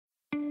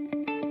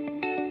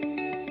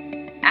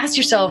ask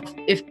yourself,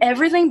 if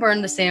everything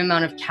burned the same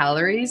amount of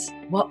calories,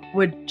 what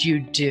would you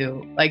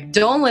do? Like,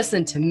 don't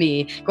listen to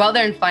me. Go out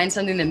there and find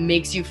something that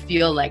makes you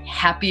feel like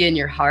happy in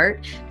your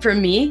heart. For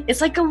me,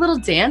 it's like a little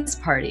dance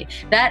party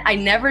that I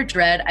never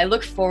dread. I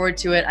look forward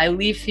to it. I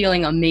leave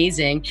feeling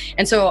amazing.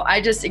 And so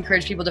I just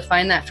encourage people to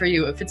find that for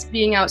you. If it's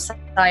being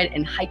outside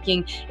and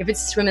hiking, if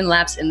it's swimming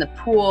laps in the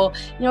pool,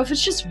 if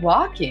it's just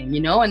walking,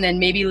 and then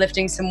maybe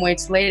lifting some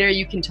weights later,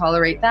 you can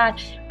tolerate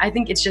that. I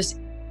think it's just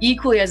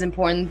equally as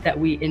important that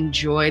we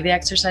enjoy the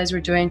exercise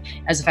we're doing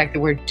as the fact that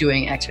we're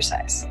doing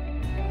exercise.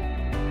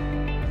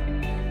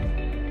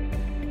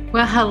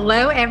 Well,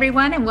 hello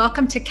everyone, and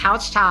welcome to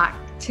Couch Talk.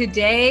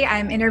 Today,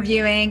 I'm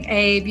interviewing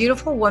a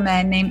beautiful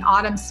woman named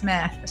Autumn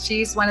Smith.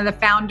 She's one of the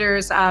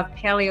founders of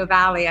Paleo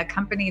Valley, a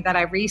company that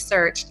I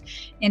researched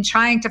in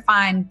trying to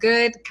find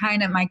good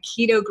kind of my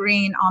keto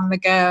green on the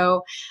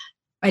go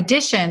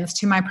additions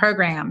to my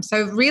program.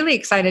 So really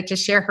excited to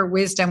share her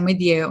wisdom with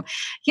you.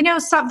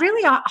 It's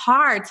really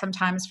hard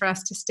sometimes for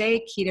us to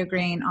stay keto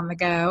green on the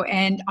go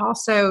and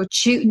also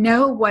to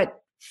know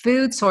what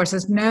food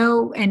sources,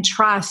 know and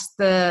trust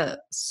the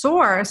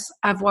source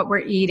of what we're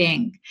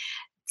eating.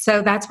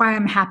 So that's why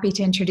I'm happy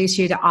to introduce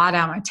you to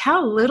Autumn and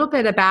tell a little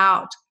bit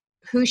about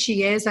who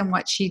she is and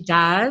what she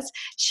does.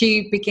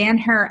 She began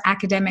her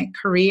academic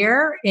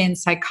career in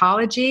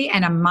psychology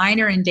and a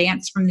minor in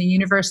dance from the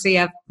University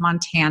of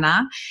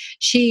Montana.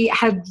 She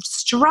had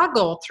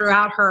struggled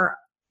throughout her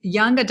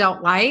young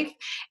adult life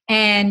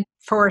and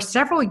for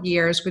several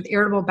years with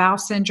irritable bowel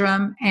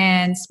syndrome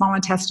and small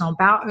intestinal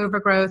bowel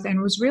overgrowth,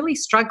 and was really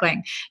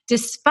struggling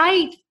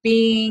despite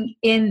being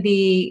in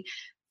the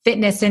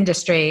fitness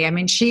industry. I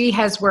mean, she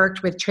has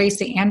worked with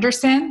Tracy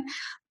Anderson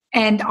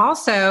and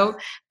also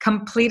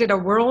completed a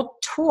world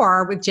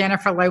tour with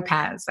Jennifer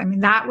Lopez. I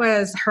mean, that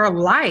was her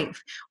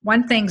life.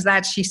 One thing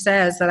that she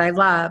says that I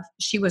love,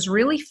 she was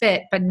really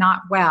fit, but not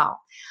well.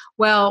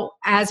 Well,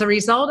 as a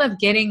result of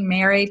getting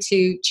married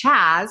to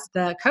Chaz,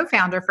 the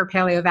co-founder for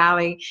Paleo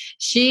Valley,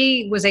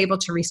 she was able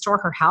to restore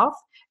her health,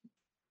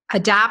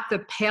 adapt the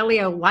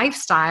paleo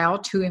lifestyle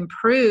to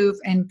improve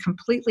and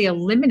completely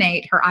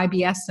eliminate her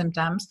IBS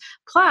symptoms,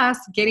 plus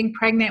getting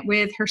pregnant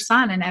with her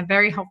son in a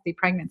very healthy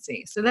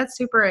pregnancy. So that's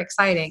super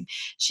exciting.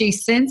 She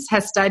since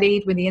has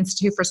studied with the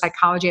Institute for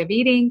Psychology of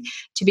Eating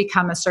to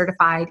become a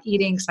certified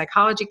eating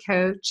psychology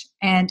coach,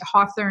 and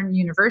Hawthorne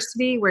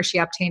University, where she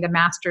obtained a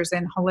master's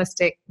in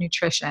holistic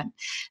nutrition.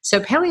 So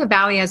Paleo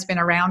Valley has been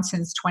around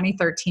since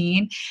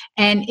 2013,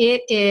 and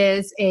it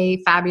is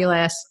a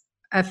fabulous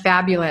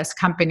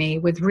company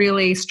with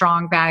really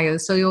strong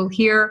values. So you'll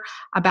hear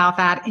about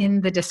that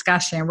in the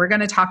discussion. We're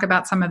going to talk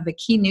about some of the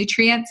key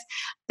nutrients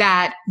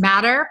that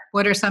matter.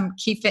 What are some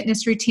key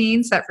fitness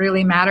routines that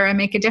really matter and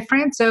make a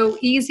difference? So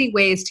easy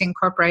ways to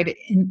incorporate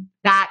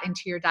that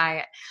into your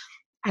diet.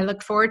 I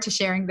look forward to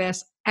sharing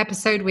this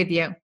episode with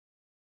you.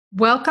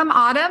 Welcome,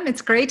 Autumn.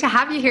 It's great to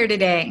have you here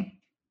today.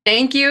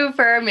 Thank you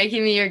for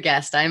making me your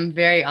guest. I'm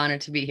very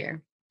honored to be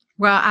here.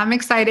 Well, I'm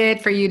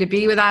excited for you to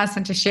be with us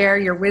and to share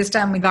your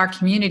wisdom with our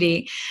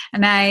community.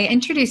 And I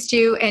introduced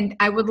you, and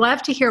I would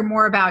love to hear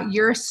more about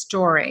your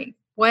story.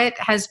 What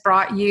has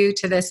brought you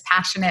to this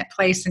passionate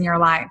place in your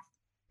life?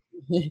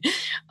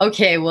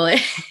 Okay, well,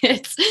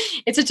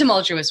 it's a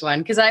tumultuous one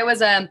because I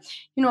was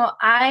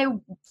I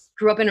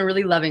grew up in a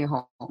really loving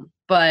home,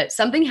 but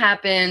something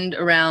happened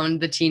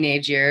around the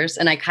teenage years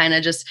and I kind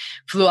of just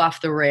flew off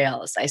the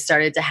rails. I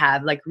started to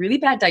have like really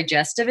bad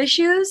digestive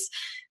issues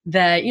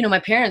that, my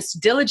parents,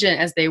 diligent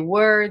as they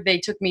were, they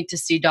took me to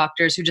see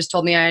doctors who just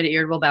told me I had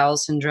irritable bowel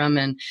syndrome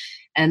and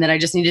that I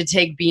just needed to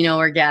take Beano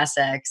or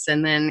Gas-X.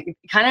 And then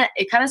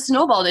it kind of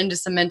snowballed into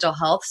some mental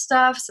health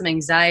stuff, some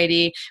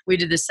anxiety. We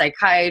did this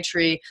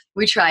psychiatry.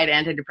 We tried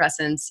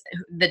antidepressants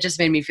that just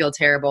made me feel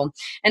terrible.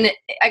 And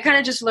I kind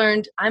of just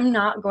learned I'm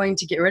not going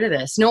to get rid of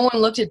this. No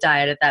one looked at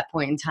diet at that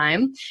point in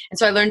time. And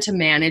so I learned to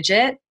manage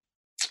it.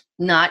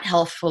 Not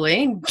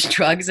healthfully,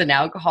 drugs and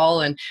alcohol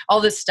and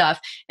all this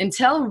stuff,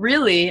 until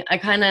really I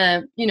kind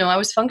of, I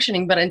was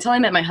functioning, but until I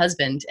met my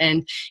husband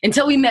and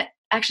until we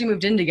actually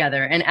moved in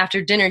together. And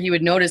after dinner, he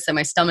would notice that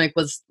my stomach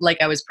was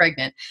like I was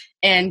pregnant.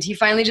 And he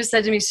finally just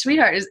said to me,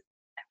 sweetheart,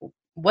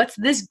 what's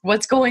this?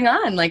 What's going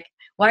on? Like,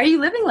 why are you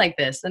living like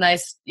this? And I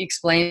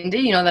explained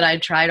it, that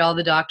I'd tried all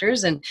the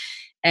doctors and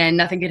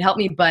nothing could help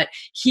me. But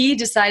he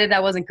decided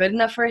that wasn't good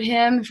enough for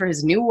him, for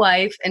his new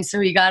wife. And so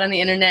he got on the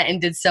internet and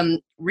did some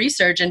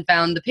research and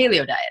found the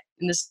paleo diet.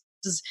 And this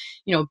is,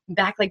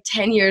 back like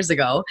 10 years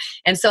ago.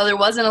 And so there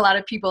wasn't a lot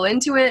of people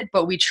into it,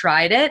 but we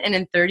tried it. And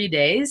in 30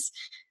 days,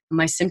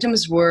 my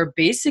symptoms were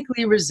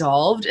basically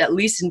resolved, at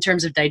least in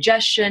terms of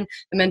digestion.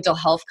 The mental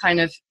health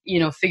kind of,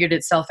 figured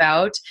itself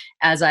out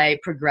as I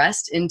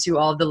progressed into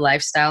all the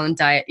lifestyle and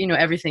diet,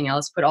 everything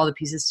else, put all the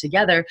pieces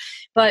together.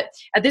 But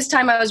at this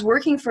time I was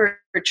working for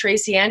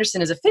Tracy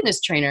Anderson as a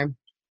fitness trainer.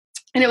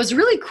 And it was a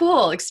really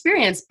cool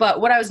experience.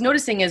 But what I was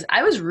noticing is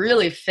I was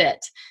really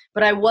fit,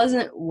 but I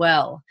wasn't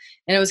well.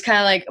 And it was kind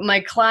of like my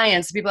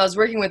clients, the people I was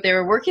working with, they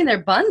were working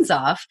their buns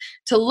off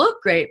to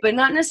look great, but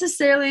not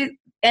necessarily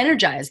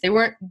energized. They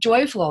weren't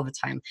joyful all the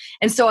time.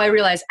 And so I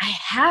realized I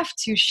have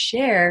to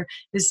share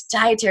this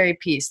dietary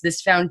piece,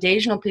 this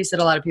foundational piece that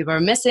a lot of people are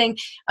missing.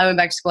 I went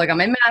back to school, I got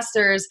my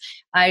master's.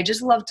 I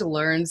just love to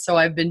learn. So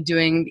I've been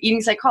doing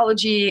eating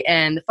psychology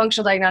and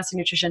functional diagnostic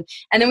nutrition.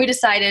 And then we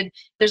decided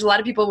there's a lot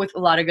of people with a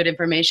lot of good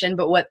information,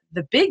 but what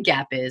the big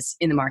gap is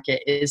in the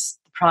market is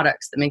the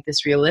products that make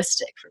this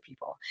realistic for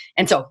people.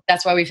 And so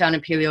that's why we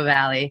founded Paleo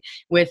Valley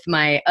with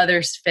my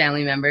other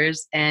family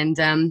members. And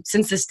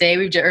since then,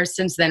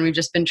 we've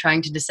just been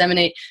trying to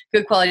disseminate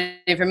good quality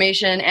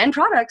information and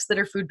products that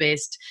are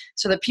food-based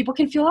so that people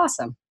can feel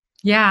awesome.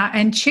 Yeah.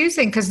 And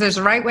choosing, because there's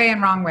a right way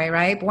and wrong way,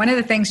 right? One of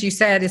the things you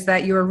said is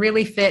that you are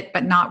really fit,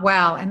 but not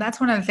well. And that's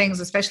one of the things,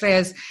 especially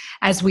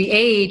as we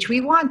age, we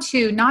want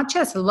to not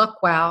just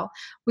look well,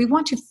 we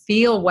want to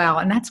feel well.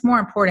 And that's more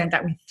important,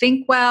 that we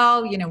think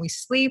well, we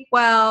sleep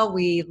well,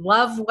 we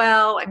love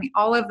well. I mean,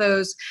 all of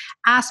those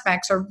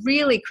aspects are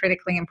really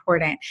critically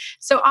important.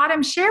 So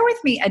Autumn, share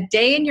with me a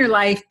day in your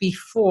life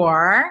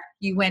before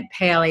you went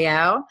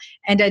paleo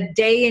and a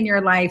day in your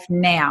life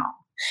now.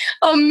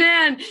 Oh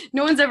man,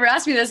 no one's ever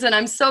asked me this and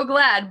I'm so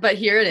glad, but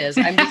here it is.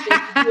 I'm just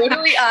being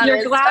totally honest.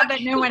 You're glad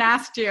that no one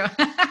asked you.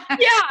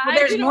 Yeah. Well,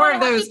 there's more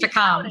of those to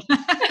come.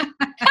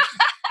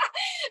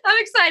 I'm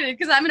excited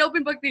because I'm an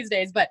open book these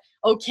days, but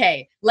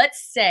okay,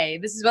 let's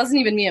say wasn't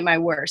even me at my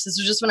worst. This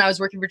was just when I was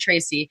working for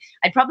Tracy.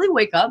 I'd probably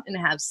wake up and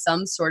have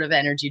some sort of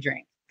energy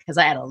drink because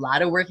I had a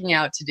lot of working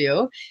out to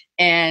do.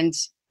 And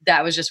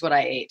that was just what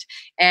I ate.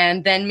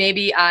 And then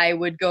maybe I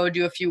would go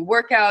do a few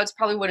workouts,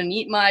 probably wouldn't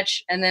eat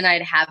much. And then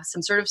I'd have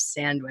some sort of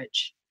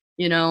sandwich,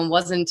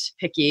 wasn't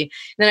picky. And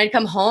then I'd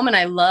come home and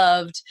I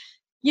loved,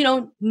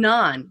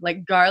 naan,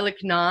 like garlic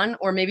naan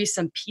or maybe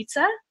some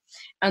pizza.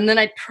 And then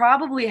I'd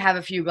probably have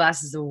a few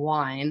glasses of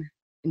wine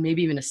and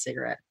maybe even a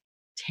cigarette.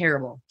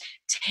 Terrible.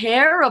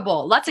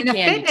 Lots of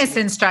candy. A fitness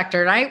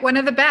instructor, right? One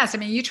of the best. I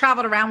mean, you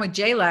traveled around with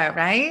J-Lo,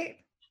 right?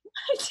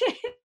 I did.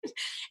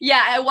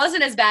 Yeah, I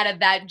wasn't as bad at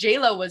that.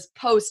 J-Lo was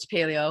post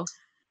paleo.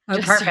 Oh,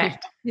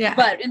 perfect. Yeah.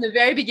 But in the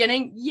very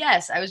beginning,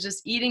 yes, I was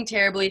just eating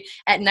terribly.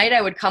 At night,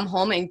 I would come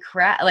home and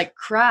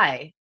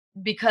cry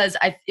because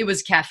it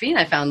was caffeine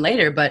I found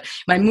later, but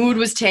my mood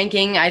was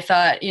tanking. I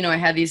thought, I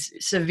had these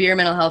severe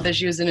mental health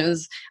issues and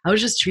I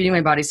was just treating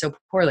my body so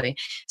poorly.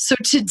 So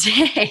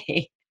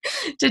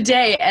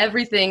Today,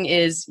 everything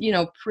is,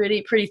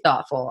 pretty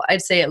thoughtful.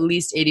 I'd say at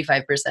least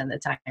 85% of the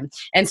time.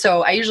 And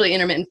so I usually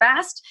intermittent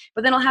fast,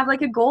 but then I'll have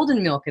like a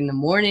golden milk in the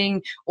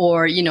morning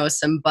or,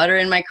 some butter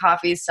in my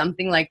coffee,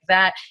 something like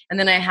that. And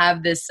then I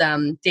have this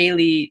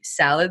daily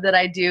salad that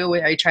I do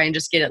where I try and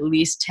just get at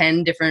least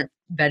 10 different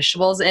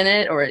vegetables in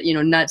it or,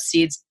 nuts,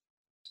 seeds.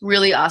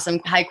 Really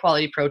awesome, high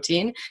quality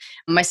protein.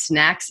 My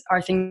snacks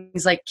are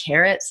things like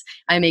carrots.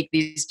 I make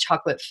these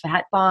chocolate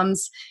fat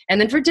bombs.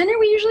 And then for dinner,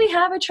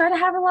 I try to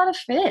have a lot of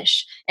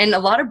fish and a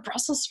lot of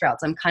Brussels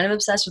sprouts. I'm kind of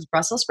obsessed with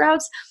Brussels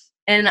sprouts.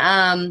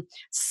 And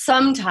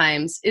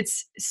sometimes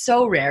it's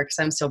so rare because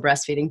I'm still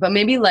breastfeeding, but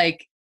maybe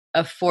like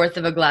a fourth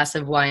of a glass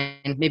of wine,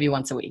 maybe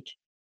once a week.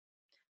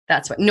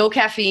 That's what, no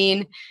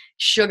caffeine.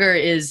 Sugar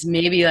is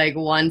maybe like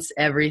once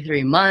every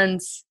 3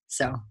 months.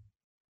 So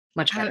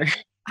much better.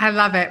 I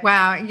love it.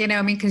 Wow.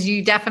 Because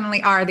you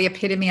definitely are the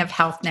epitome of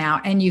health now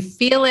and you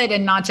feel it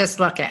and not just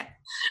look it.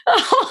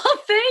 Oh,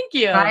 thank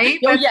you. Right?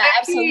 Oh, yeah,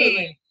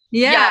 absolutely.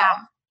 Yeah.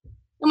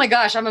 Oh my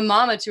gosh, I'm a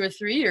mama to a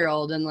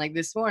 3-year-old and like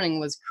this morning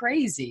was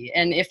crazy.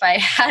 And if I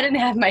hadn't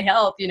had my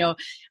health,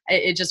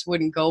 it just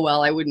wouldn't go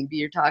well. I wouldn't be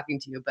here talking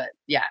to you. But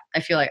yeah,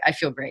 I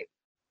feel great.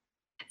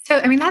 So,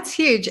 that's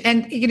huge.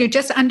 And,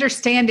 just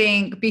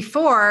understanding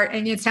before,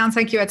 and it sounds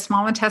like you had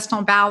small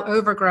intestinal bowel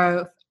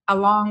overgrowth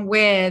along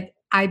with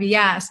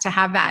IBS to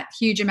have that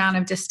huge amount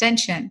of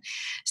distension.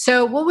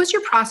 So what was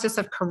your process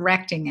of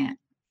correcting it?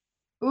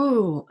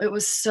 Ooh, it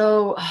was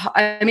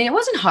it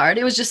wasn't hard.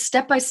 It was just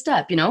step by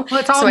step, Well,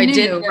 it's all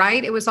new,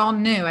 right? It was all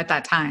new at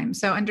that time.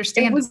 So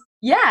understand.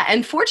 Yeah.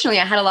 And fortunately,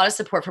 I had a lot of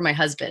support from my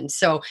husband.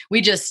 So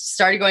we just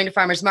started going to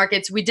farmers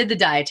markets. We did the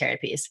dietary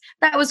piece.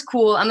 That was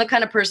cool. I'm the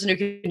kind of person who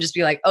can just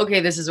be like, okay,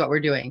 this is what we're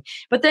doing.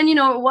 But then,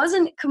 it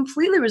wasn't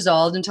completely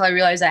resolved until I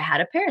realized I had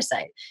a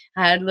parasite.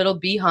 I had little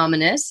B.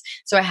 hominis.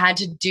 So I had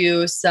to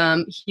do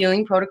some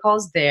healing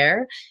protocols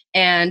there.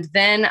 And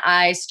then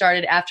I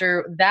started,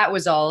 after that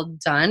was all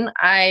done,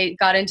 I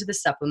got into the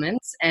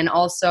supplements and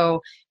also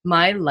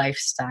my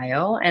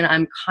lifestyle. And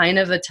I'm kind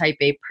of a type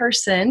A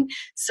person.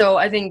 So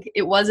I think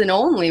it wasn't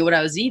only what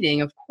I was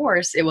eating. Of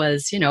course, it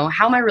was,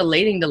 how am I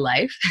relating to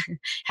life?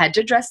 Had to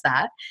address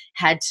that.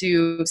 Had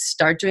to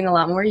start doing a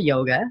lot more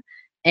yoga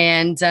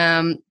and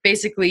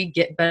basically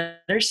get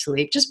better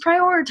sleep. Just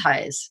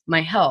prioritize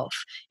my health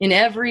in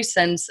every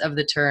sense of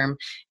the term.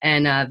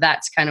 And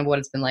that's kind of what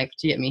it's been like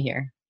to get me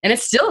here. And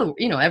it's still,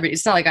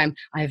 it's not like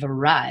I've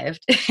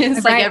arrived.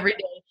 It's like every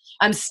day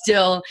I'm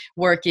still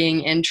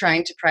working and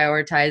trying to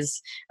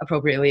prioritize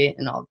appropriately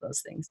and all of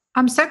those things.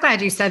 I'm so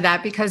glad you said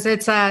that because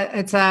it's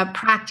a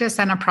practice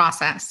and a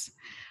process,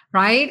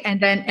 right? And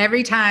then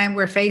every time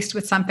we're faced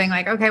with something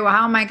like, okay, well,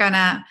 how am I going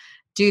to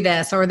do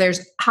this, or there's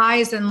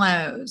highs and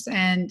lows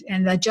and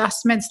the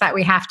adjustments that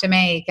we have to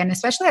make. And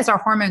especially as our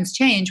hormones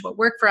change, what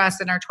worked for us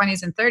in our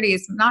 20s and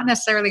 30s, not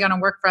necessarily going to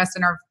work for us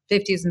in our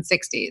 50s and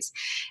 60s.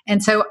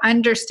 And so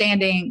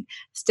standing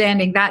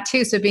that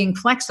too. So being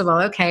flexible,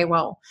 okay,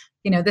 well,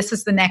 this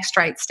is the next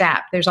right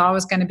step. There's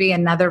always going to be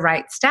another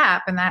right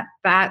step. And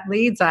that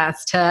leads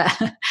us to,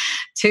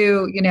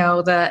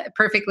 the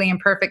perfectly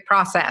imperfect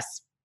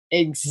process.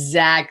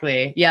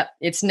 Exactly. Yep.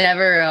 It's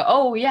never,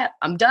 oh yeah,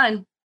 I'm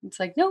done. It's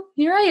like, no,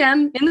 here I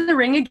am in the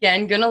ring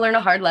again, going to learn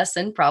a hard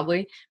lesson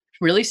probably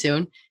really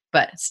soon,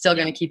 but still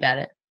going to keep at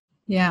it.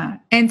 Yeah.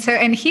 And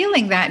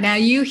healing that. Now,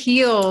 you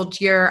healed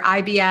your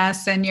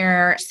IBS and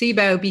your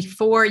SIBO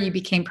before you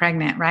became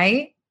pregnant,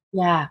 right?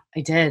 Yeah,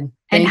 I did.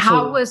 And Thankfully.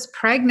 how was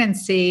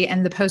pregnancy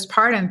and the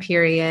postpartum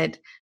period?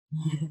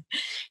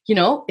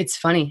 It's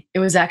funny. It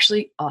was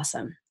actually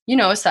awesome.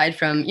 Aside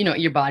from,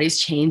 your body's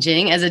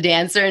changing as a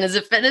dancer and as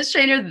a fitness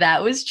trainer,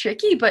 that was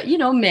tricky, but,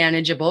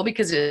 manageable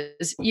because it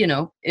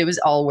was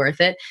all worth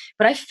it.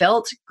 But I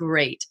felt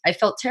great. I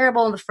felt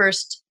terrible in the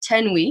first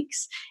 10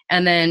 weeks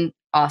and then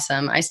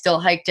awesome. I still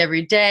hiked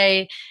every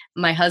day.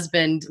 My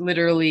husband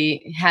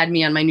literally had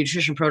me on my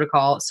nutrition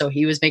protocol. So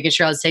he was making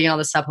sure I was taking all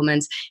the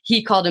supplements.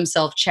 He called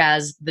himself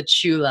Chaz the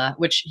Chula,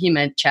 which he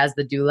meant Chaz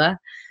the Doula.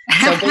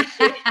 So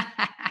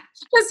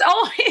just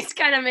always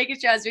kind of making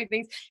sure I was doing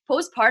things.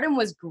 Postpartum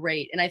was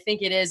great. And I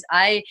think it is.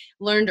 I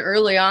learned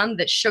early on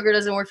that sugar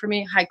doesn't work for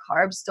me. High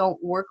carbs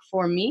don't work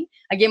for me.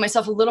 I gave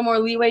myself a little more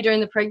leeway during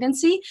the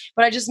pregnancy,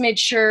 but I just made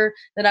sure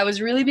that I was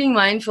really being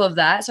mindful of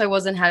that. So I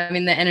wasn't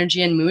having the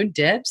energy and mood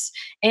dips.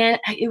 And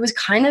it was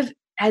kind of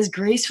as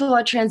graceful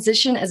a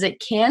transition as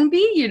it can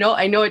be.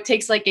 I know it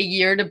takes like a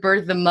year to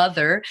birth the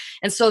mother.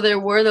 And so there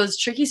were those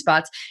tricky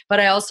spots, but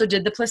I also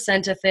did the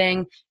placenta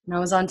thing and I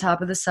was on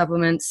top of the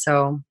supplements.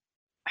 So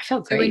I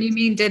felt great. So when you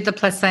mean did the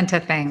placenta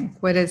thing,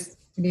 what do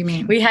you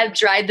mean? We had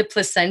dried the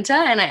placenta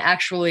and I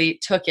actually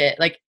took it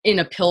like in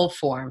a pill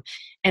form.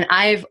 And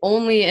I've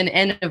only an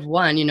N of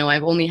one,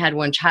 I've only had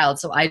one child.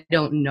 So I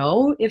don't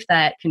know if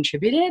that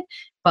contributed,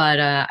 but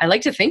I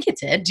like to think it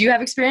did. Do you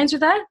have experience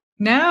with that?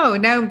 No,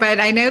 but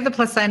I know the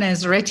placenta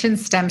is rich in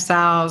stem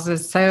cells,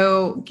 is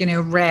so,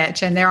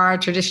 rich. And there are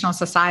traditional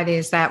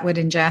societies that would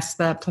ingest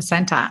the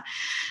placenta.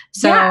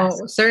 So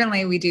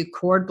Certainly we do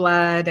cord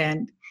blood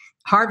and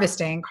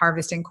harvesting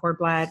cord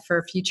blood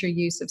for future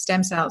use of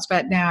stem cells.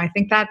 But no, I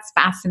think that's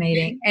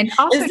fascinating. And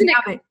also now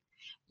that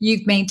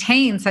you've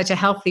maintained such a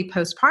healthy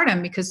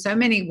postpartum, because so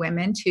many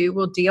women too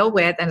will deal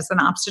with, and as an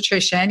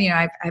obstetrician,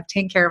 I've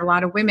taken care of a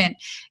lot of women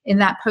in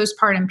that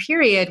postpartum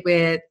period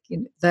with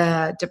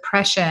the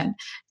depression,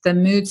 the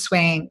mood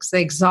swings,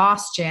 the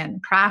exhaustion,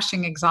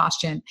 crashing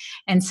exhaustion.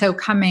 And so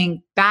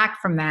coming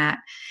back from that,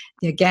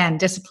 again,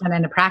 discipline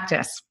and a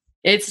practice.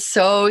 It's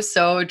so,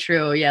 so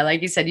true. Yeah.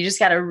 Like you said, you just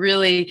got to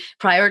really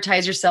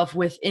prioritize yourself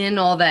within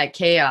all that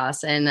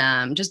chaos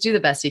and just do the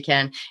best you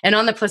can. And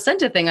on the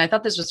placenta thing, I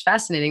thought this was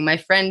fascinating. My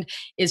friend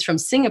is from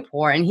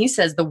Singapore and he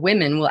says the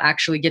women will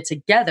actually get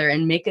together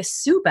and make a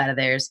soup out of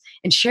theirs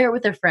and share it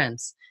with their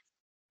friends.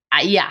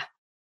 It's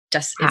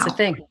a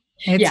thing.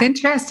 It's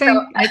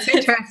interesting. It's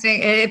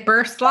interesting. It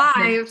bursts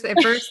lives. It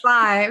bursts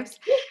lives.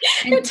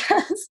 It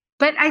does.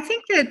 But I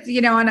think that,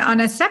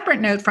 on a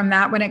separate note from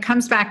that, when it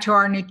comes back to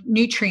our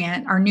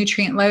nutrient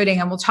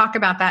loading, and we'll talk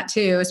about that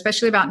too,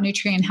 especially about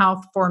nutrient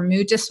health for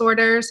mood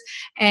disorders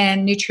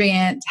and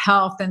nutrient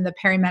health in the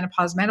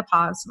perimenopause,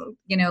 menopause,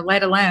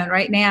 let alone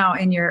right now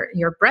in your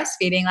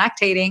breastfeeding,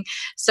 lactating.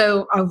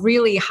 So a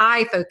really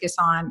high focus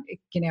on,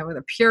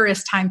 the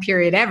purest time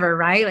period ever,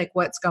 right? Like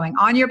what's going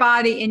on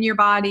in your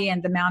body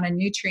and the amount of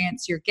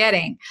nutrients you're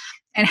getting.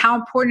 And how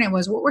important it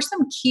was. What were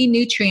some key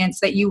nutrients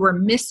that you were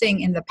missing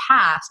in the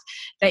past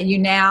that you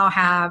now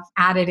have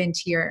added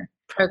into your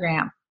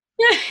program?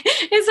 Yeah,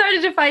 it's hard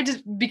to define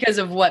just because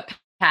of what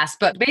passed.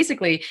 But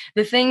basically,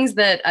 the things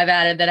that I've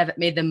added that have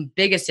made the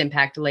biggest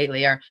impact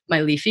lately are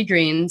my leafy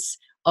greens.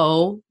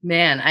 Oh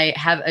man, I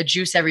have a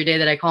juice every day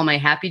that I call my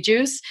happy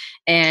juice.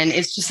 And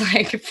it's just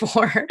like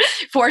four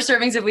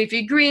servings of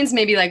leafy greens,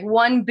 maybe like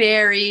one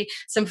berry,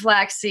 some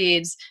flax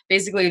seeds.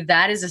 Basically,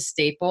 that is a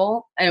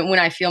staple. And when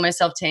I feel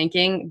myself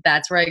tanking,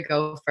 that's where I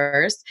go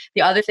first.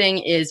 The other thing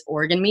is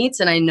organ meats.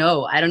 And I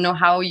don't know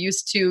how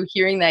used to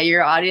hearing that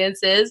your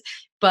audience is,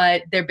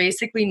 but they're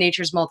basically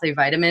nature's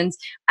multivitamins.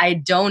 I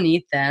don't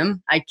eat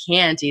them. I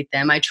can't eat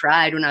them. I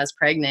tried when I was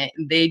pregnant.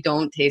 They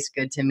don't taste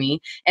good to me.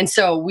 And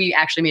so we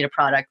actually made a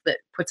product that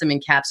puts them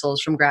in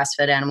capsules from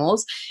grass-fed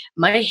animals.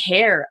 My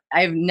hair,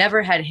 I've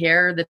never had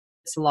hair that's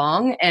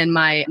long, and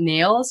my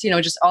nails,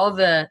 just all of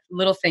the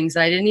little things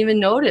that I didn't even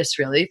notice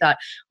really. Thought,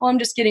 oh, I'm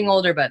just getting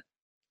older, but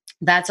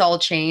that's all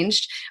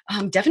changed.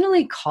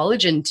 Definitely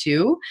collagen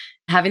too,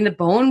 having the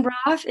bone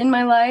broth in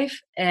my life.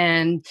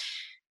 And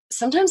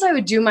sometimes I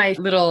would do my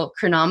little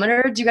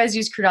chronometer. Do you guys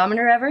use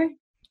chronometer ever?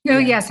 Oh,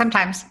 yeah,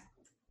 sometimes.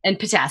 And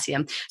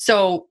potassium.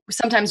 So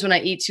sometimes when I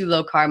eat too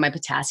low carb, my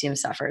potassium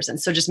suffers. And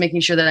so just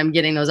making sure that I'm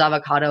getting those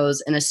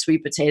avocados and a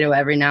sweet potato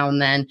every now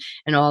and then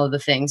and all of the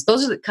things.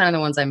 Those are kind of the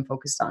ones I'm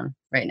focused on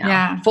right now.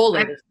 Yeah.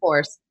 Folate, of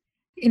course.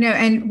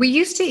 And we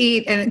used to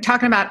eat, and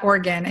talking about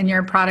organ and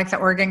your product, the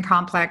organ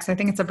complex, I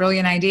think it's a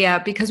brilliant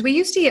idea because we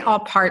used to eat all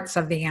parts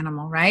of the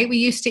animal, right? We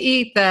used to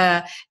eat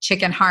the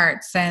chicken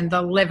hearts and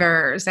the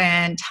livers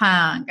and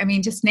tongue. I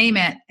mean, just name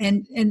it.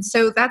 And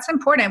so that's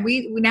important.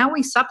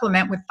 We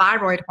supplement with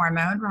thyroid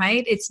hormone,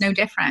 right? It's no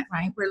different,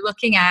 right? We're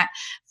looking at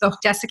the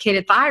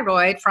desiccated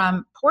thyroid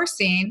from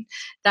porcine.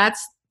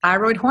 That's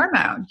thyroid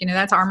hormone,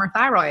 that's armor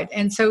thyroid.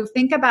 And so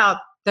think about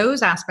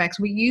those aspects.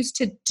 We used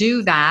to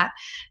do that,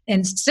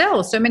 and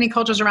still so many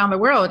cultures around the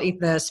world eat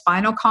the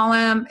spinal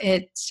column.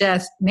 It's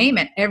just name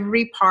it.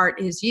 Every part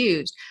is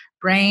used,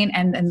 brain,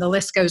 and the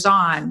list goes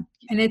on.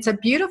 And it's a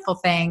beautiful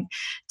thing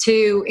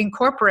to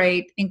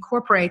incorporate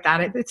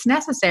that. It's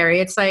necessary.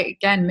 It's like,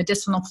 again,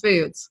 medicinal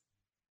foods.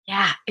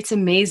 Yeah, it's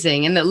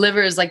amazing. And the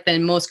liver is like the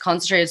most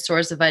concentrated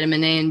source of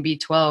vitamin A and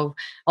B12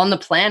 on the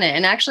planet.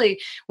 And actually,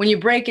 when you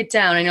break it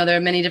down, I know there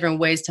are many different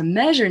ways to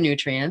measure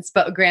nutrients,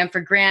 but gram for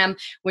gram,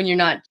 when you're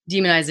not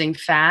demonizing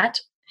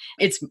fat,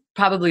 it's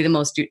probably the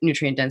most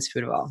nutrient dense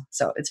food of all.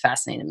 So it's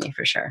fascinating to me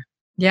for sure.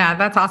 Yeah,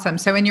 that's awesome.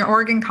 So in your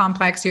organ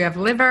complex, you have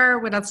liver.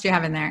 What else do you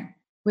have in there?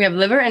 We have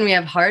liver and we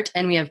have heart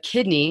and we have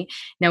kidney.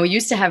 Now we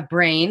used to have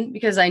brain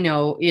because I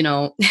know,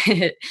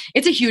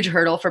 it's a huge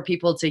hurdle for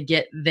people to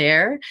get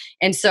there.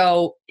 And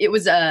so it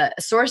was a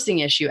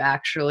sourcing issue,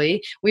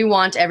 actually. We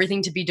want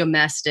everything to be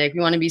domestic. We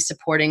want to be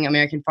supporting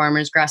American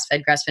farmers,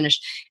 grass-fed,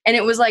 grass-finished. And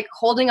it was like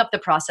holding up the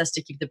process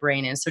to keep the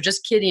brain in. So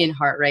just kidney and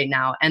heart right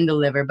now and the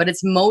liver, but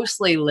it's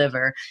mostly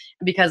liver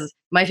because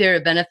my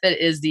favorite benefit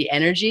is the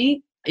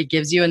energy it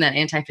gives you and that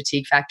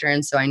anti-fatigue factor.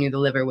 And so I knew the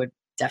liver would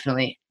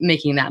definitely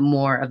making that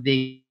more of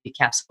the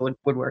capsule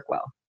would work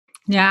well.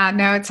 Yeah,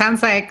 no, it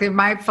sounds like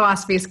my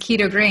philosophy is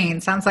keto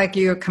green. Sounds like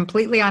you're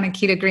completely on a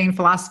keto green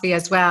philosophy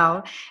as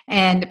well.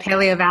 And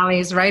Paleo Valley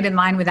is right in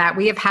line with that.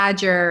 We have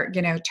had your,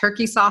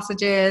 turkey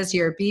sausages,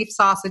 your beef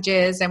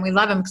sausages, and we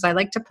love them because I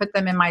like to put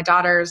them in my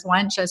daughter's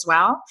lunch as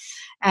well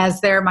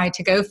as they're my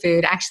to-go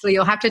food. Actually,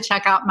 you'll have to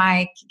check out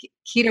my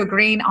keto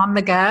green on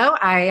the go.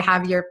 I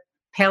have your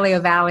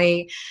Paleo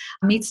Valley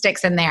meat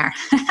sticks in there.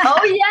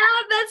 Oh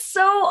yeah, that's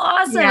so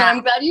awesome. Yeah. And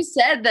I'm glad you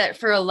said that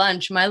for a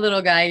lunch. My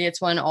little guy gets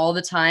one all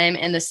the time.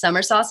 And the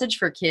summer sausage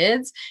for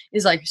kids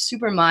is like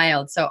super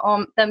mild. So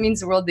that means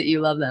the world that you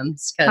love them.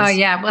 Oh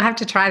yeah, we'll have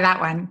to try that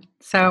one.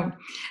 So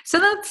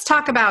let's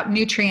talk about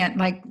nutrient,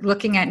 like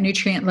looking at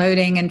nutrient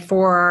loading and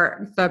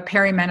for the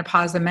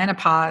perimenopause, the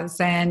menopause,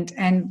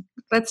 and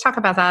let's talk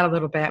about that a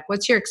little bit.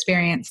 What's your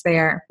experience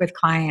there with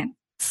clients?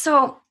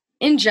 So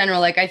in general,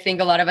 like I think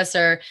a lot of us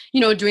are,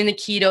 doing the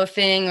keto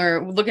thing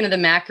or looking at the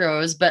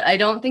macros, but I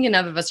don't think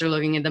enough of us are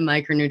looking at the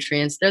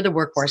micronutrients. They're the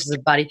workhorses of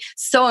the body.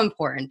 So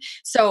important.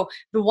 So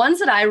the ones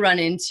that I run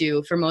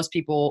into for most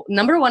people,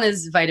 number one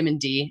is vitamin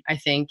D, I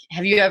think.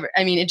 Have you ever,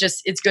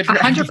 it's good for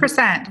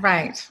 100%,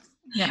 right.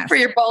 Yes. For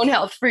your bone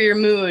health, for your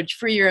mood,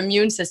 for your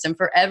immune system,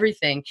 for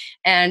everything.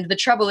 And the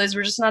trouble is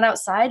we're just not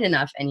outside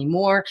enough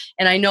anymore.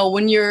 And I know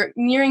when you're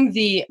nearing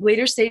the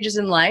later stages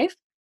in life,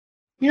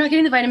 you're not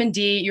getting the vitamin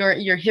D,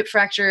 your hip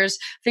fractures,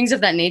 things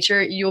of that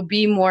nature, you'll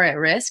be more at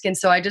risk. And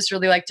so I just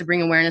really like to bring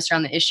awareness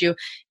around the issue.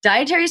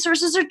 Dietary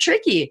sources are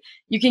tricky.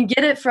 You can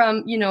get it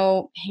from,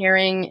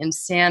 herring and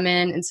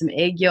salmon and some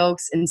egg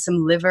yolks and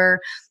some liver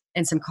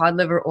and some cod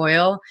liver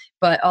oil,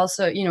 but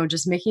also,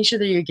 just making sure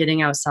that you're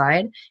getting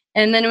outside.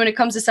 And then when it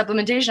comes to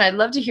supplementation, I'd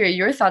love to hear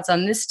your thoughts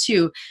on this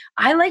too.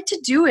 I like to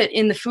do it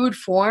in the food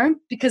form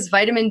because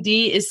vitamin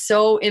D is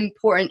so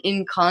important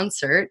in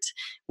concert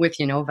with,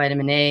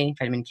 vitamin A,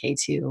 vitamin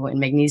K2, and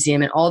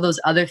magnesium and all those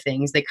other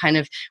things. They kind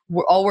of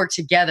all work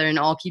together and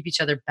all keep each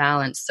other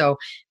balanced. So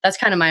that's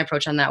kind of my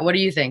approach on that. What do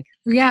you think?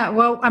 Yeah,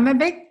 well, I'm a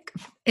big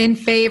in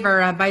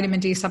favor of vitamin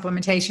D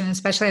supplementation,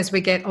 especially as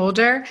we get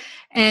older.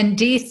 And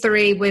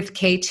D3 with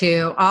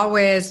K2,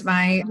 always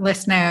my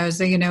list knows,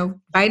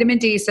 vitamin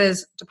D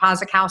says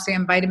deposit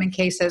calcium, vitamin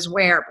K says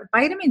wear. But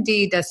vitamin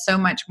D does so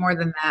much more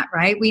than that,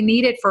 right? We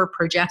need it for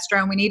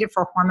progesterone. We need it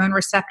for hormone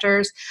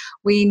receptors.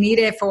 We need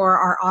it for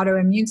our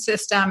autoimmune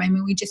system.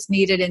 We just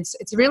need it.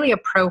 It's really a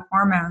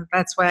pro-hormone.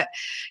 That's what,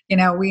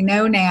 we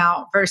know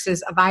now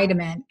versus a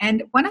vitamin.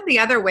 And one of the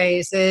other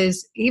ways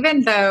is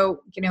even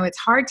though, it's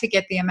hard to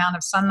get the amount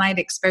of sunlight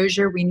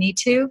exposure we need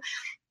to,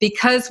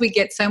 because we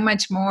get so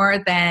much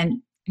more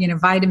than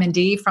vitamin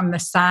D from the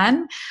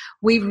sun,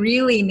 we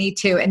really need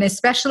to, and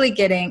especially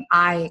getting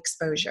eye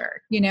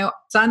exposure,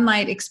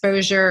 sunlight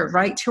exposure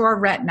right to our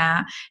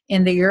retina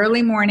in the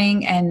early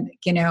morning and,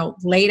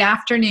 late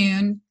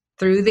afternoon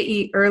through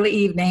the early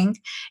evening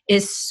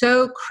is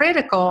so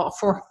critical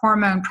for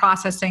hormone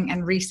processing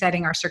and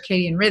resetting our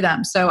circadian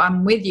rhythm. So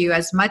I'm with you.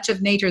 As much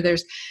of nature,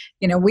 there's,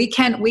 we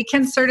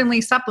can certainly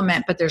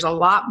supplement, but there's a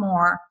lot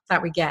more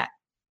that we get.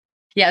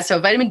 Yeah, so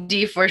vitamin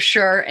D for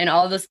sure, and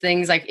all those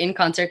things like in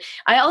concert.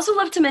 I also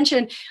love to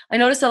mention, I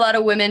notice a lot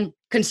of women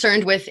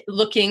concerned with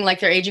looking like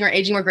they're aging or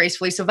aging more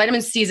gracefully. So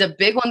vitamin C is a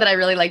big one that I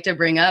really like to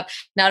bring up.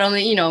 Not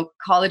only,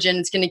 collagen,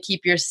 it's going to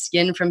keep your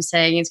skin from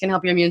sagging, it's going to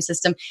help your immune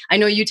system. I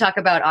know you talk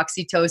about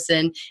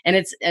oxytocin, and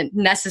it's a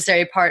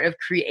necessary part of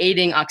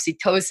creating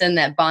oxytocin,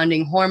 that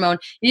bonding hormone.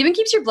 It even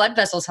keeps your blood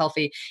vessels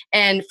healthy.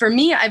 And for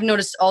me, I've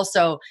noticed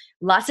also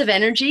lots of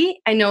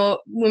energy. I know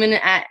women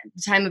at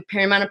the time of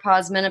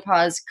perimenopause,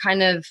 menopause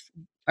kind of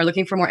are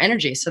looking for more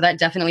energy. So that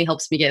definitely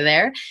helps me get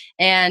there.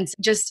 And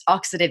just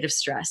oxidative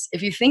stress.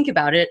 If you think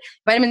about it,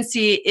 vitamin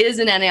C is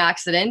an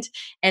antioxidant,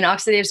 and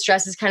oxidative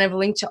stress is kind of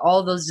linked to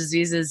all those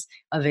diseases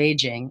of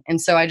aging. And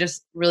so I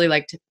just really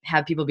like to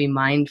have people be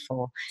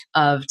mindful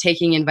of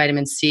taking in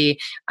vitamin C.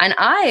 And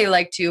I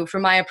like to, for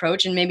my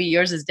approach, and maybe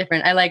yours is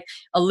different, I like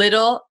a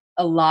little,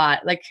 a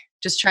lot, like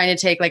just trying to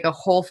take like a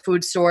whole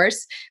food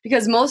source,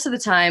 because most of the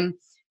time,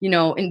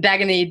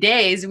 back in the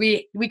days,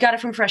 we got it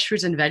from fresh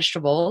fruits and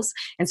vegetables.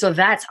 And so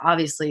that's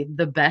obviously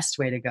the best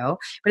way to go.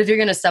 But if you're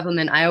going to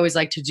supplement, I always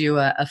like to do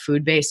a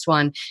food-based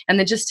one, and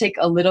then just take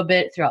a little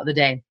bit throughout the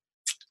day.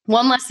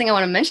 One last thing I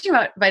want to mention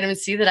about vitamin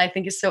C that I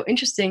think is so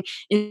interesting,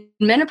 in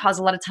menopause,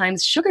 a lot of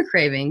times sugar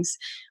cravings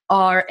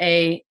are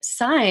a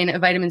sign of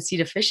vitamin C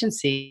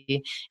deficiency.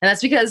 And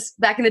that's because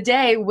back in the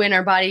day, when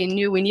our body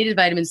knew we needed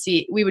vitamin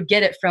C, we would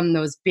get it from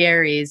those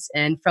berries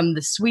and from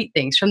the sweet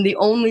things, from the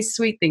only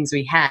sweet things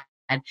we had,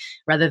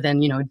 rather than,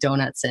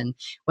 donuts and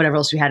whatever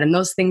else we had. And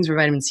those things were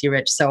vitamin C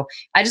rich. So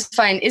I just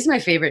find is my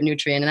favorite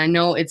nutrient. And I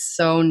know it's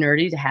so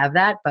nerdy to have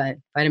that, but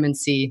vitamin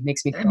C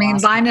makes me feel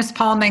awesome. Linus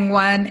Pauling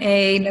won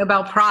a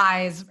Nobel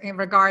Prize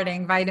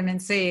regarding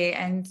vitamin C.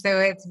 And so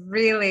it's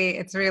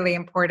really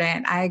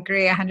important. I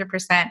agree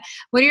 100%.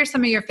 What are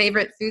some of your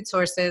favorite food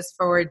sources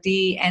for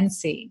D and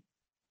C?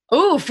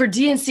 Oh, for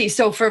D and C.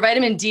 So for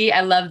vitamin D, I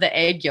love the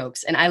egg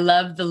yolks, and I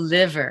love the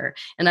liver,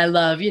 and I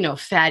love,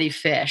 fatty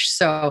fish.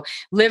 So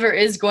liver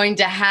is going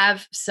to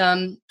have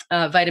some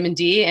vitamin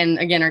D. And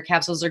again, our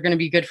capsules are going to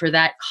be good for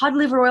that. Cod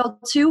liver oil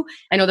too.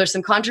 I know there's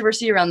some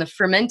controversy around the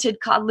fermented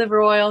cod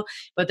liver oil,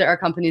 but there are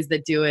companies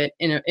that do it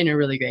in a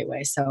really great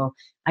way. So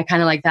I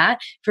kind of like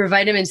that. For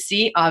vitamin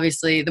C,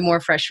 obviously, the more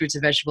fresh fruits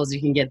and vegetables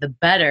you can get, the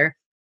better.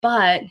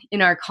 But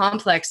in our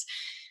complex,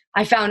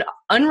 I found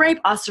unripe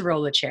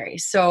acerola cherry.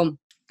 So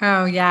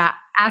oh, yeah.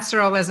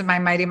 Acerola is in my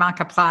Mighty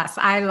Maca Plus.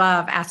 I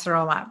love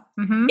acerola.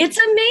 Mm-hmm. It's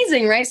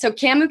amazing, right? So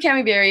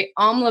camu berry,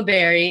 amla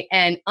berry,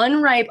 and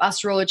unripe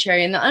acerola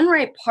cherry. And the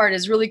unripe part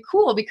is really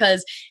cool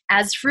because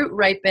as fruit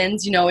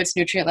ripens, its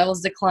nutrient levels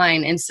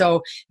decline. And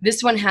so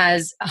this one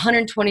has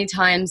 120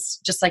 times,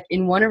 just like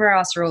in one of our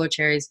acerola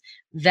cherries,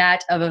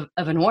 that of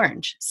an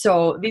orange.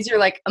 So these are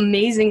like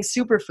amazing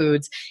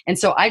superfoods. And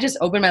so I just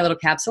open my little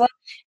capsule up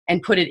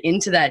and put it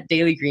into that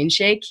daily green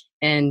shake.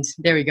 And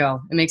there we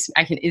go.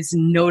 It's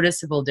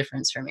noticeable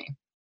difference for me.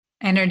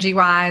 Energy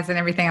wise and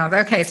everything else.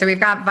 Okay. So we've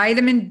got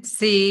vitamin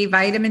C,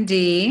 vitamin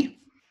D.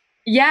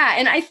 Yeah.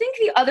 And I think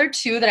the other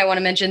two that I want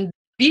to mention,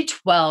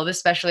 B12,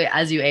 especially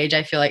as you age,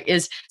 I feel like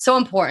is so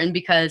important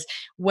because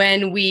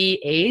when we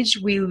age,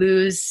 we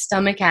lose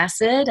stomach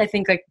acid. I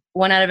think like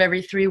 1 out of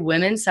every 3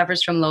 women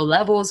suffers from low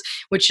levels,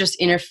 which just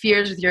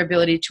interferes with your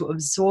ability to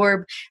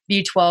absorb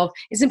B12.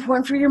 It's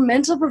important for your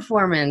mental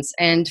performance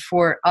and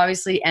for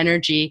obviously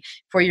energy,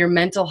 for your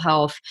mental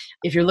health.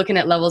 If you're looking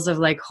at levels of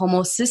like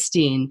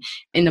homocysteine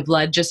in the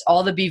blood, just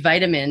all the B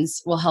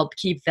vitamins will help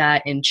keep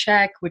that in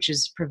check, which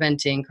is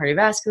preventing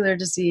cardiovascular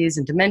disease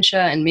and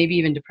dementia and maybe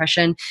even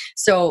depression.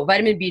 So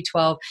vitamin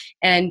B12,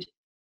 and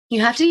you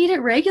have to eat it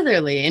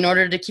regularly in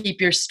order to keep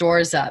your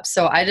stores up.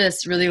 So I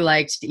just really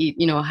like to eat,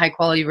 a high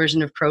quality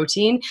version of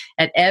protein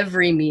at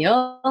every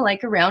meal,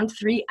 like around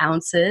 3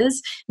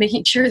 ounces,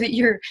 making sure that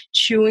you're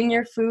chewing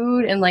your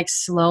food and like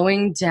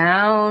slowing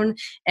down.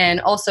 And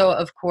also,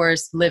 of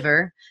course,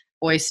 liver,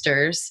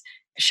 oysters,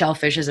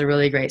 shellfish is a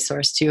really great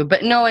source too.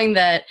 But knowing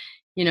that,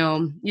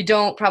 you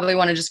don't probably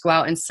want to just go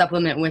out and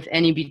supplement with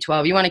any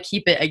B12. You want to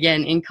keep it,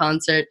 again, in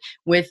concert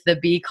with the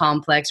B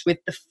complex, with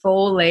the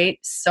folate,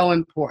 so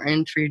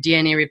important for your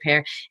DNA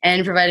repair,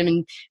 and for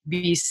vitamin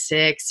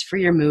B6, for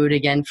your mood,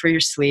 again, for your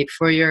sleep,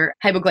 for your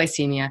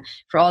hypoglycemia,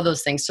 for all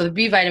those things. So the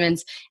B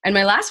vitamins. And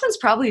my last one's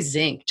probably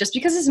zinc, just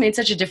because it's made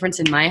such a difference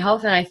in my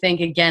health. And I think,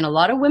 again, a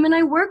lot of women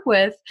I work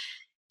with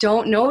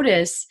don't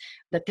notice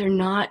that they're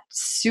not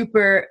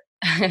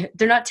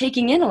they're not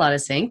taking in a lot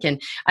of zinc.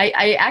 And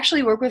I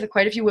actually work with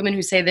quite a few women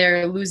who say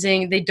they're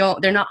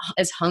not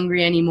as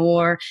hungry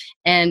anymore.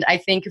 And I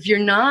think if you're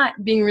not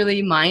being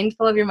really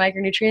mindful of your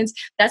micronutrients,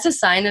 that's a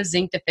sign of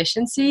zinc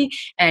deficiency,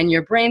 and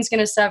your brain's going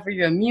to suffer,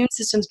 your immune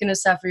system's going to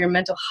suffer, your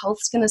mental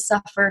health's going to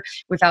suffer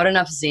without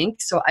enough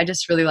zinc. So I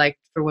just really like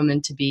for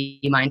women to be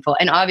mindful.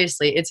 And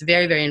obviously it's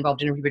very, very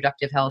involved in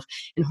reproductive health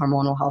and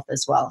hormonal health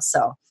as well.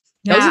 So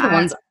those are the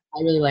ones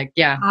I really like.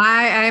 Yeah.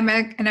 I'm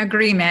in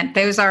agreement.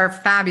 Those are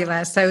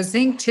fabulous. So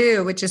zinc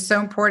too, which is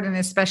so important,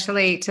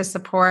 especially to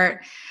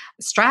support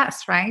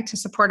stress, right? To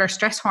support our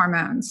stress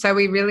hormones. So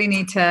we really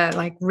need to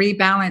like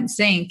rebalance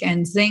zinc,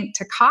 and zinc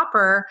to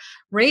copper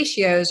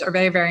ratios are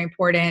very, very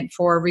important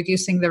for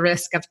reducing the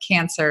risk of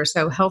cancer.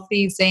 So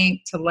healthy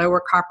zinc to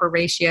lower copper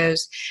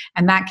ratios,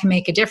 and that can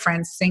make a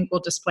difference. Zinc will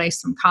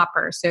displace some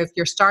copper. So if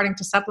you're starting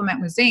to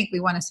supplement with zinc, we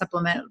want to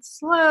supplement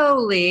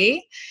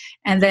slowly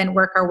and then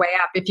work our way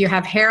up. If you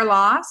have hair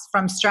loss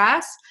from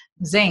stress,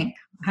 zinc,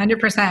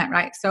 100%,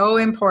 right? So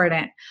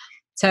important.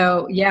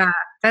 So yeah,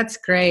 that's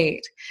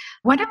great.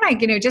 One of my,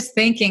 just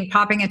thinking,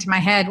 popping into my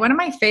head, one of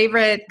my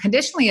favorite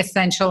conditionally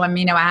essential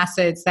amino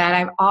acids that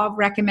I've all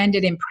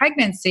recommended in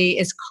pregnancy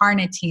is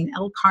carnitine,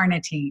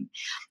 L-carnitine.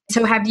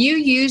 So have you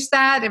used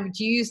that?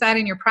 Do you use that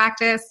in your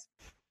practice?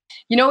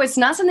 It's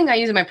not something I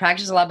use in my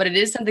practice a lot, but it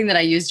is something that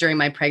I used during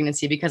my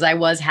pregnancy because I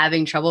was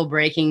having trouble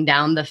breaking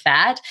down the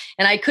fat.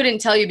 And I couldn't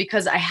tell you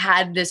because I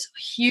had this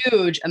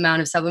huge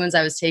amount of supplements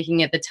I was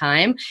taking at the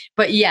time.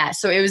 But yeah,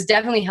 so it was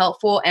definitely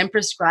helpful and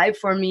prescribed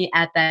for me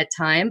at that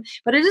time.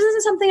 But it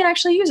isn't something I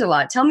actually use a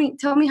lot. Tell me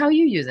how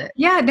you use it.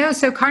 Yeah, no,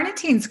 so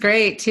carnitine's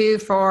great too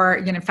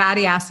for,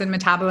 fatty acid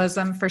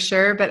metabolism for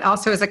sure, but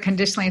also as a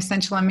conditionally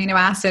essential amino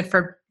acid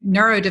for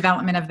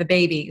neurodevelopment of the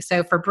baby.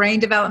 So for brain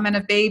development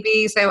of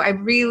baby. So I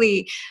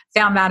really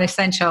found that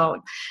essential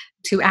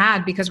to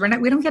add because we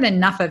don't get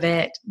enough of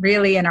it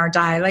really in our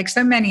diet. Like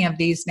so many of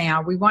these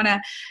now, we want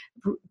to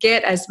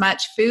get as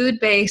much food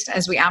based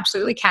as we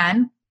absolutely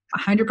can.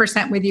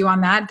 100% with you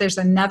on that. There's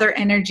another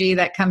energy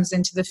that comes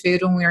into the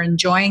food when we're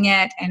enjoying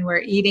it and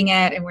we're eating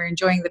it and we're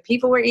enjoying the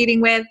people we're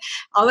eating with.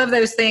 All of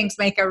those things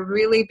make a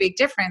really big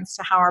difference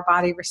to how our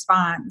body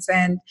responds.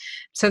 And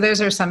so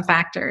those are some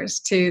factors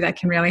too that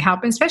can really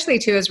help, and especially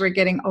too as we're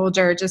getting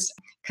older, just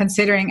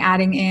considering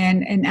adding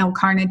in an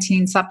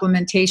L-carnitine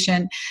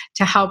supplementation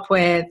to help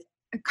with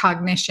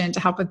cognition, to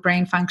help with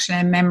brain function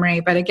and memory.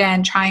 But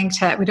again,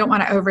 we don't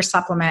want to over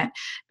supplement.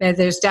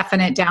 There's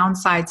definite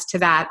downsides to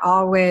that.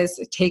 Always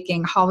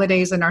taking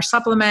holidays in our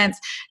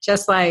supplements,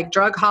 just like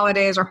drug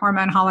holidays or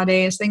hormone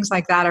holidays, things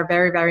like that are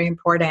very, very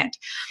important.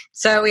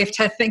 So we have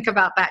to think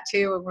about that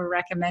too when we're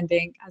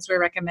recommending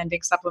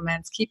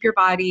supplements. Keep your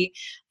body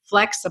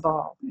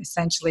flexible,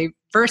 essentially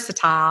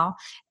versatile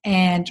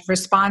and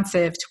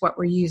responsive to what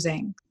we're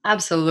using.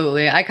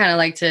 Absolutely. I kind of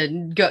like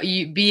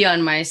to be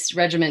on my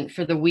regimen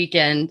for the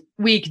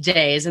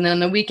weekdays. And then on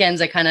the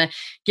weekends, I kind of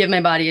give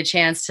my body a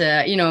chance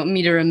to,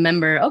 me to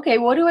remember, okay,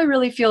 what do I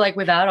really feel like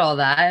without all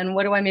that? And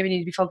what do I maybe need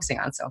to be focusing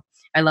on? So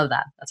I love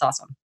that. That's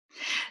awesome.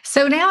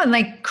 So now in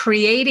like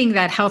creating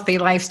that healthy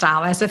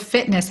lifestyle as a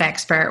fitness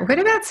expert, what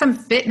about some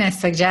fitness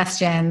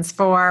suggestions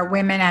for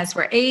women as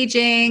we're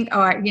aging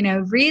or,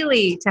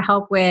 really to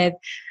help with,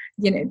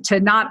 to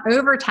not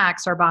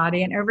overtax our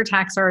body and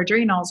overtax our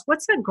adrenals?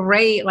 What's a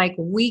great like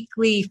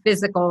weekly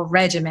physical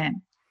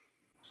regimen?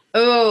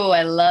 Oh,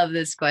 I love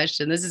this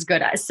question. This is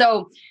good.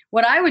 So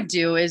what I would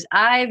do is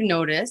I've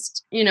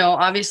noticed,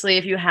 obviously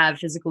if you have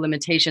physical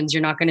limitations,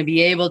 you're not going to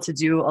be able to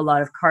do a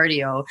lot of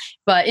cardio.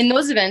 But in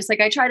those events,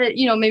 like I try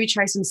to, maybe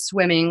try some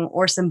swimming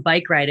or some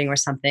bike riding or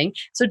something.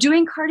 So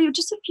doing cardio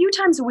just a few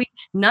times a week,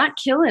 not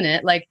killing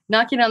it, like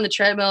not getting on the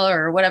treadmill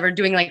or whatever,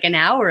 doing like an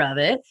hour of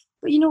it.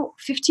 But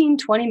 15,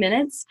 20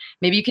 minutes,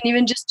 maybe you can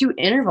even just do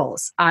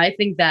intervals. I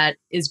think that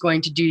is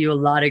going to do you a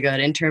lot of good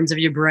in terms of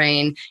your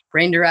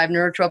brain-derived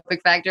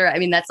neurotropic factor. I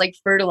mean, that's like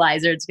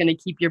fertilizer. It's going to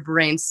keep your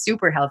brain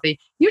super healthy.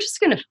 You're just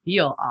going to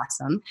feel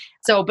awesome.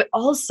 So, but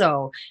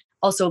also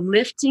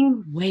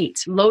lifting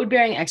weight,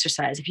 load-bearing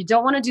exercise. If you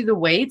don't want to do the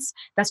weights,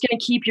 that's going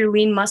to keep your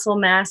lean muscle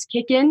mass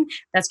kicking.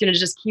 That's going to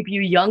just keep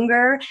you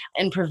younger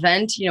and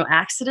prevent,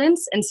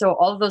 accidents. And so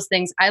all of those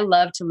things, I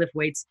love to lift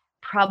weights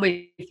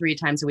probably 3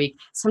 times a week,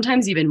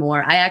 sometimes even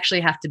more. I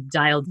actually have to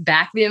dial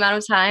back the amount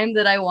of time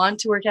that I want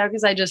to work out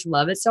because I just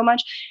love it so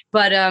much.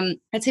 But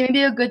I'd say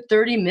maybe a good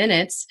 30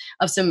 minutes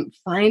of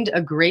find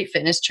a great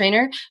fitness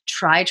trainer,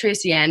 try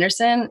Tracy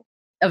Anderson.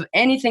 Of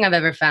anything I've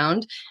ever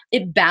found,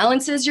 it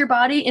balances your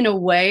body in a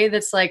way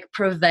that's like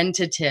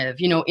preventative,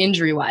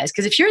 injury wise.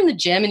 Because if you're in the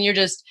gym and you're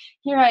just,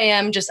 here I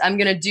am, I'm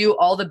going to do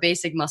all the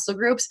basic muscle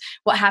groups,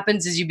 what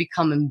happens is you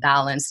become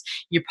imbalanced.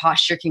 Your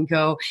posture can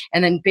go,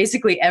 and then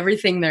basically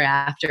everything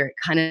thereafter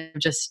kind of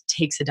just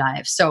takes a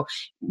dive. So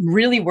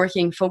really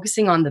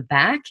focusing on the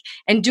back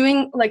and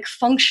doing like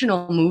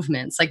functional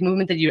movements, like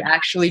movement that you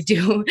actually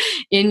do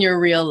in your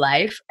real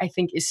life, I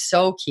think is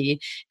so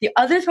key. The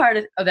other part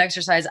of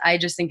exercise I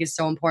just think is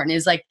so important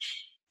is like,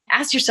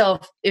 ask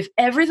yourself, if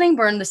everything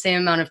burned the same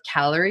amount of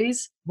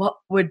calories, what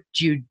would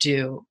you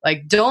do?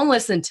 Like, don't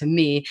listen to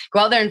me.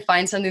 Go out there and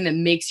find something that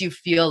makes you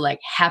feel like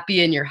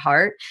happy in your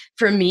heart.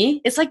 For me,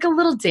 it's like a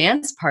little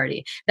dance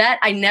party that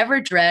I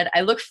never dread.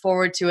 I look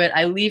forward to it.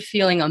 I leave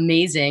feeling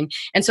amazing.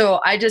 And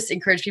so I just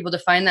encourage people to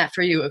find that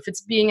for you. If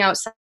it's being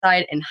outside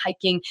and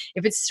hiking,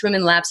 if it's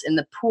swimming laps in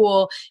the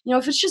pool,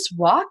 if it's just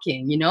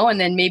walking, and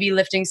then maybe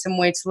lifting some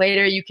weights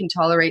later, you can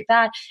tolerate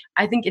that.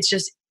 I think it's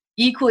just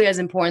equally as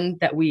important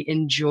that we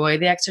enjoy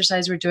the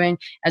exercise we're doing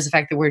as the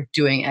fact that we're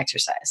doing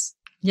exercise.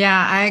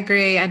 Yeah, I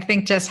agree. I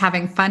think just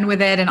having fun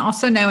with it and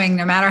also knowing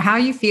no matter how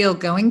you feel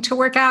going to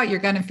work out, you're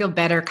going to feel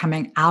better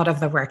coming out of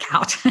the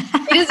workout.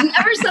 It is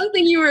never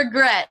something you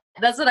regret.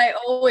 That's what I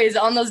always,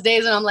 on those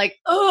days when I'm like,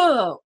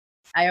 oh,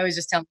 I always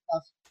just tell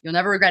myself, you'll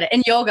never regret it.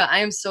 And yoga, I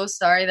am so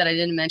sorry that I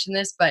didn't mention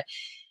this, but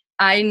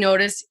I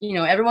notice,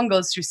 everyone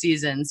goes through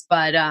seasons,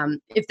 but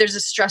if there's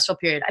a stressful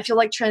period, I feel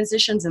like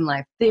transitions in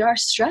life, they are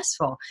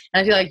stressful.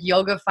 And I feel like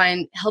yoga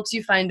helps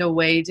you find a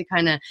way to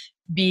kind of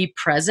be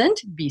present,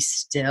 be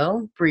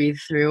still, breathe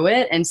through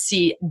it, and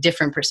see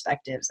different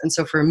perspectives. And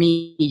so for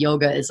me,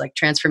 yoga is like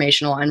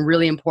transformational and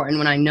really important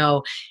when I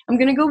know I'm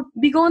going to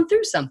be going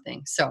through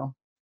something. So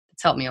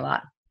it's helped me a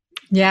lot.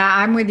 Yeah,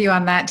 I'm with you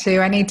on that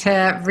too. I need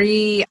to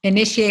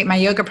reinitiate my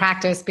yoga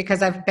practice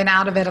because I've been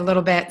out of it a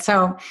little bit.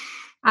 So,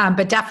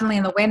 but definitely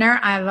in the winter,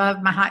 I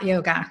love my hot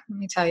yoga. Let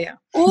me tell you.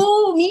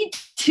 Oh, me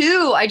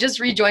too. I just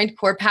rejoined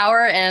Core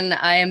Power and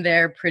I am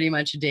there pretty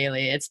much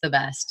daily. It's the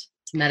best.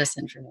 It's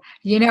medicine for me.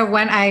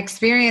 When I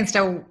experienced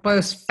a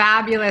most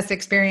fabulous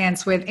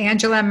experience with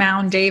Angela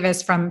Mound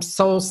Davis from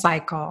Soul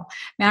Cycle.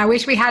 Now, I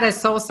wish we had a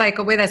Soul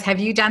Cycle with us. Have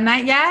you done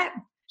that yet?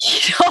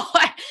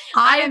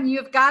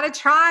 You've got to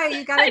try.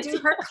 You got to do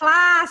her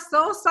class,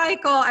 Soul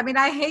Cycle. I mean,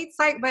 I hate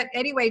cycle, but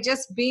anyway,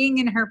 just being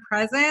in her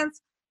presence,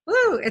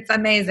 woo, it's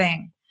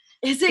amazing.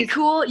 Is it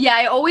cool? Yeah,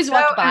 I always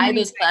walk by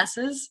those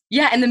classes.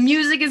 Yeah, and the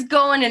music is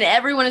going and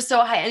everyone is so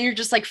high and you're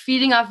just like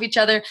feeding off each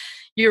other.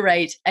 You're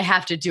right. I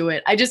have to do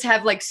it. I just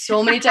have like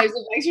so many types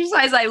of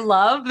exercise I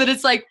love that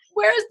it's like,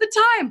 where's the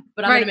time?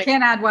 But I'm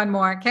Can't add one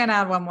more,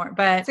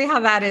 but see how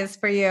that is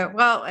for you.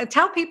 Well,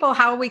 tell people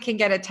how we can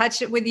get in touch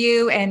with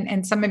you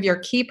and some of your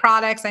key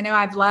products. I know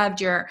I've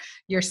loved your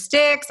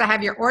sticks. I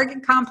have your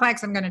organ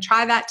complex. I'm going to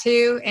try that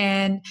too.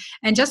 And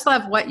just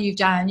love what you've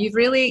done.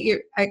 You're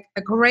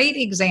a great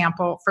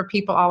example for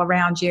people all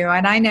around you.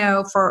 And I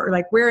know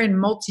we're in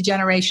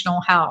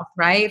multi-generational health,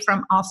 right?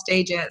 From all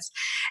stages.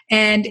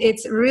 And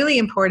it's really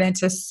important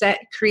to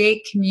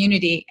create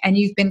community. And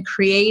you've been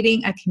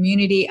creating a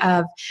community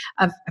of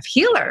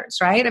healers,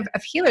 right?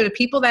 Of healers,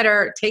 people that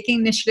are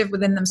taking initiative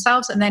within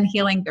themselves and then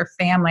healing their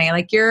family.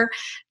 Like your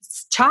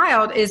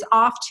child is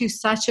off to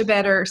such a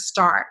better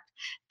start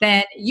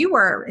than you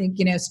were,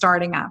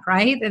 starting up,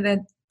 right? And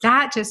then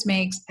that just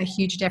makes a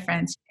huge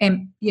difference.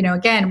 And,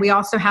 again, we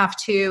also have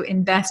to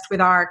invest with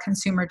our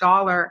consumer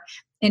dollar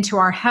into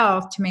our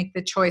health to make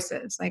the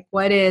choices. Like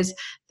what is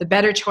the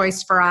better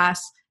choice for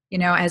us,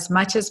 as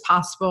much as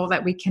possible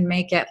that we can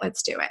make it,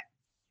 let's do it.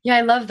 Yeah,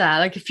 I love that.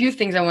 Like a few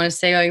things I want to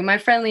say. Like my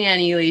friend Leanne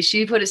Ely,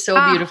 she put it so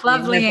beautifully.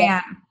 Love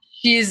Leanne.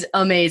 She's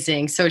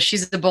amazing. So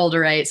she's a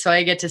Boulderite. So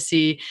I get to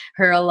see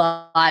her a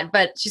lot.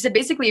 But she said,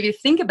 basically, if you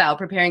think about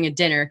preparing a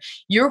dinner,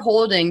 you're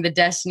holding the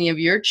destiny of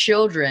your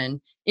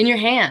children in your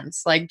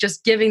hands, like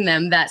just giving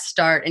them that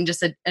start and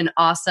just an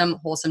awesome,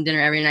 wholesome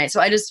dinner every night. So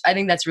I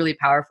think that's really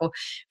powerful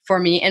for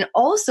me. And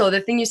also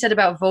the thing you said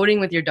about voting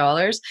with your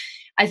dollars,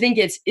 I think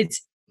it's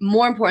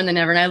more important than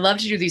ever. And I love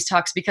to do these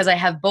talks because I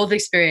have both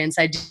experience.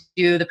 I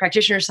do the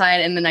practitioner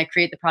side and then I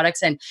create the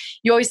products. And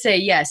you always say,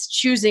 yes,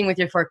 choosing with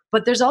your fork.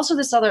 But there's also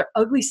this other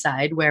ugly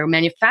side where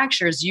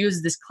manufacturers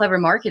use this clever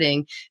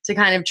marketing to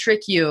kind of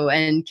trick you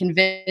and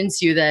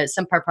convince you that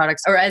some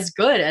products are as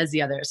good as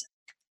the others.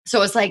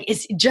 So it's like,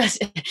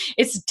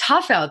 it's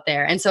tough out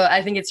there. And so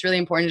I think it's really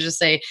important to just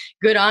say,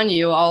 good on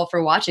you all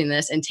for watching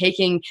this and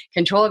taking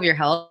control of your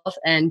health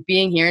and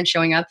being here and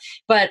showing up.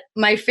 But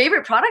my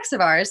favorite products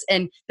of ours,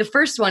 and the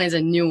first one is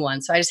a new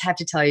one. So I just have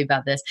to tell you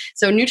about this.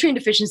 So nutrient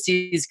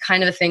deficiency is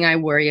kind of the thing I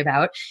worry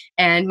about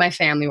and my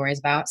family worries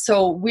about.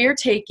 So we're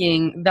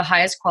taking the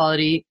highest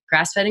quality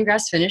grass-fed and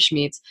grass-finished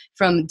meats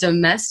from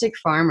domestic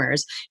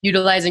farmers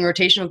utilizing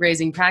rotational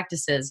grazing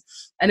practices.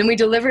 And then we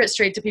deliver it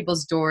straight to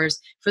people's doors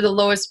for the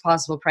lowest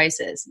possible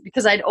prices.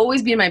 Because I'd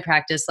always be in my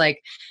practice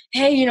like,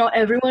 hey,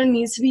 everyone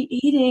needs to be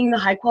eating the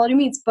high-quality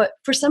meats. But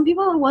for some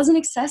people, it wasn't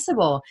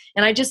accessible.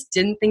 And I just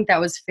didn't think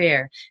that was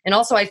fair. And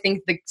also, I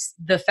think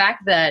the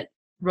fact that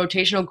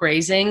rotational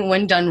grazing,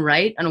 when done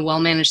right on a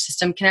well-managed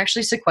system, can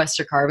actually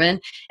sequester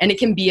carbon and it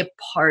can be a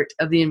part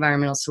of the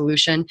environmental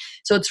solution.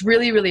 So it's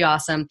really, really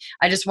awesome.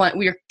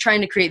 We are trying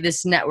to create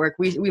this network.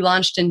 We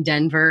launched in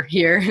Denver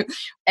here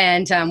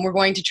and we're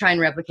going to try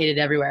and replicate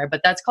it everywhere, but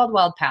that's called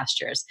Wild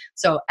Pastures.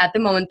 So at the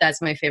moment, that's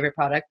my favorite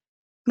product.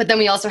 But then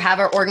we also have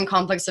our organ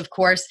complex, of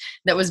course,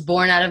 that was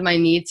born out of my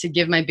need to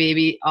give my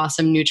baby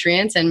awesome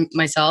nutrients and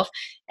myself.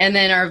 And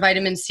then our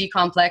vitamin C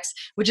complex,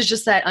 which is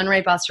just that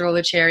unripe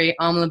acerola cherry,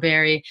 amla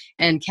berry,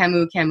 and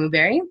camu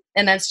berry.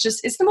 And it's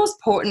the most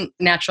potent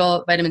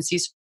natural vitamin C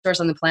source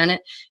on the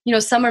planet.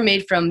 Some are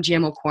made from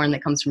GMO corn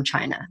that comes from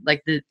China.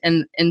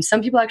 And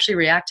some people actually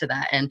react to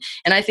that. And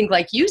I think,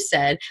 like you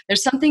said,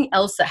 there's something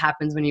else that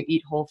happens when you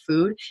eat whole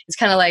food. It's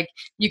kind of like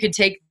you could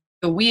take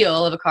the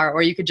wheel of a car,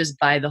 or you could just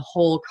buy the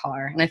whole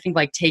car. And I think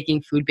like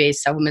taking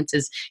food-based supplements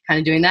is kind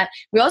of doing that.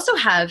 We also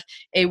have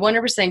a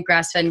 100%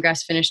 grass-fed and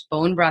grass-finished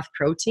bone broth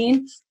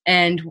protein.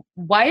 And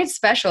why it's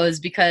special is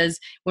because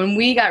when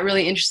we got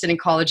really interested in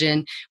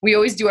collagen, we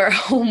always do our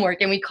homework,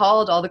 and we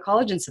called all the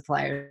collagen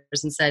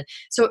suppliers and said,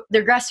 so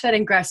they're grass-fed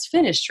and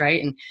grass-finished,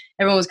 right? And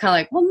everyone was kind of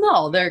like, well,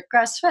 no, they're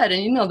grass-fed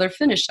and they're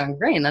finished on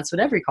grain. That's what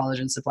every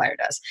collagen supplier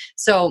does.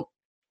 So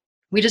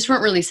we just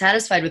weren't really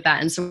satisfied with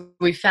that. And so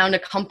we found a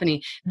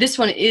company. This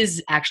one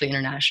is actually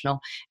international,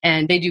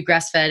 and they do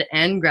grass-fed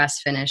and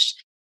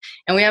grass-finished.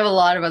 And we have a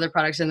lot of other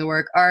products in the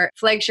work. Our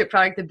flagship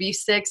product, the beef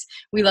sticks,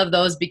 we love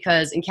those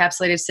because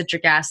encapsulated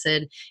citric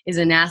acid is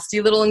a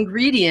nasty little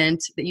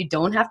ingredient that you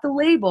don't have to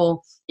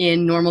label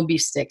in normal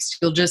beef sticks.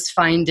 You'll just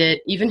find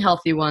it, even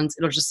healthy ones,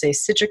 it'll just say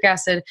citric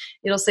acid,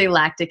 it'll say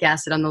lactic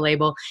acid on the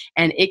label,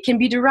 and it can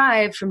be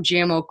derived from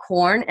GMO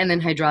corn and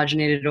then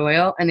hydrogenated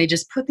oil. And they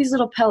just put these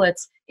little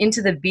pellets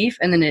into the beef,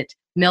 and then it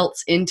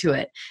melts into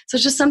it. So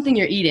it's just something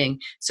you're eating.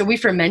 So we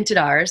fermented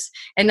ours,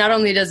 and not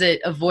only does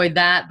it avoid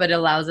that, but it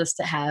allows us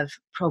to have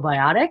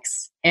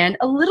probiotics and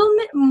a little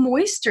bit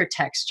moister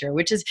texture,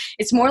 which is,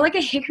 it's more like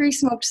a hickory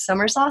smoked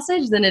summer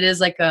sausage than it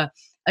is like a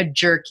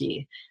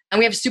jerky. And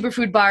we have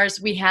superfood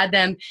bars. We had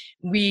them.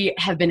 We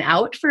have been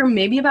out for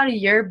maybe about a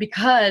year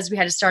because we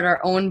had to start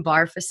our own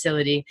bar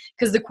facility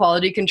because the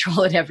quality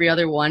control at every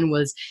other one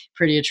was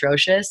pretty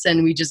atrocious.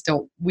 And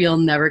we'll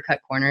never cut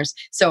corners.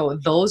 So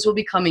those will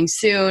be coming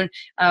soon.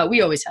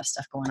 We always have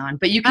stuff going on,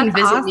 but you can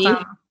visit me.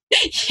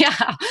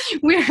 Yeah,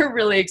 we're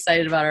really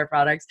excited about our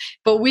products,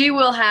 but we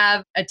will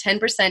have a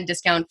 10%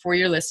 discount for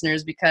your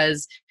listeners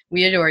because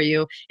we adore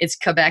you. It's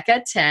Quebec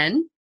at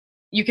 10.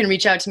 You can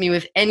reach out to me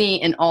with any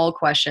and all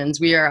questions.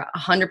 We are a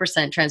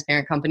 100%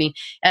 transparent company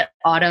at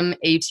Autumn,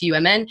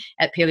 AUTUMN,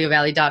 at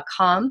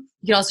paleovalley.com.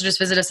 You can also just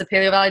visit us at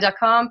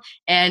paleovalley.com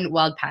and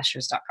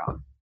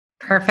wildpastures.com.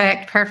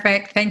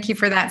 Perfect. Thank you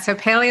for that. So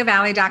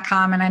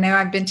paleovalley.com. And I know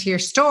I've been to your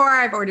store.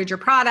 I've ordered your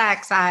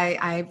products.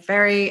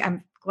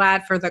 I'm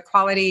glad for the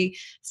quality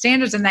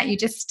standards and that you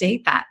just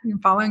state that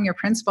and following your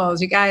principles.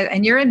 You guys,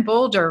 and you're in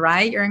Boulder,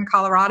 right? You're in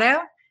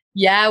Colorado?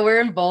 Yeah, we're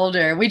in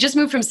Boulder. We just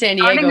moved from San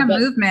Diego. Starting a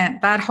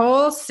movement. That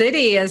whole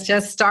city is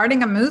just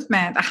starting a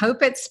movement. I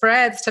hope it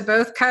spreads to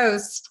both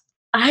coasts.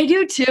 I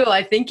do too.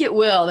 I think it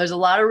will. There's a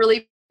lot of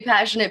really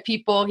passionate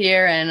people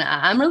here, and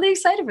I'm really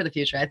excited for the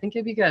future. I think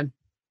it'd be good.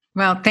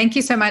 Well, thank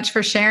you so much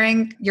for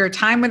sharing your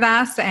time with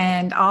us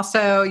and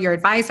also your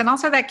advice and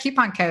also that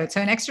coupon code.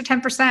 So an extra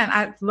 10%.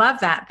 I love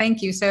that.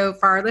 Thank you. So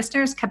for our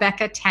listeners,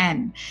 Quebec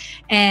 10.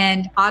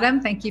 And Autumn,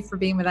 thank you for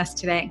being with us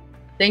today.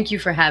 Thank you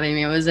for having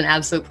me. It was an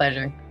absolute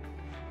pleasure.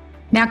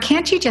 Now,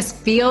 can't you just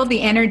feel the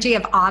energy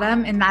of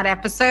Autumn in that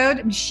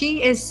episode?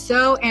 She is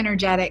so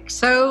energetic,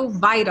 so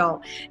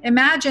vital.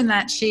 Imagine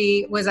that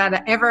she was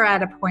ever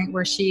at a point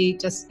where she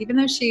just, even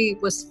though she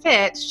was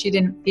fit, she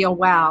didn't feel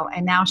well.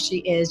 And now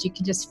she is. You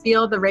can just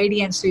feel the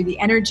radiance through the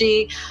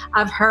energy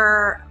of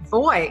her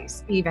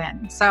voice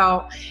even.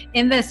 So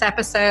in this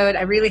episode,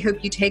 I really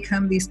hope you take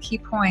home these key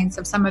points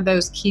of some of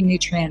those key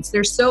nutrients.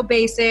 They're so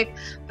basic,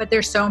 but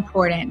they're so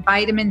important.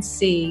 Vitamin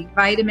C,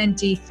 vitamin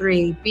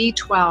D3,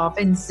 B12,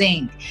 and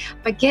zinc,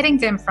 but getting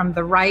them from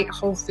the right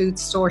whole food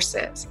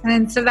sources.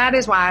 And so that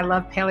is why I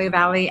love Paleo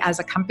Valley as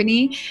a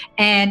company,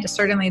 and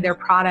certainly their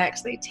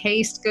products. They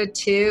taste good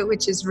too,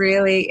 which is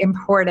really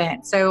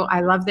important. So I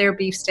love their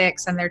beef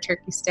sticks and their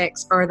turkey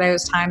sticks for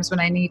those times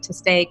when I need to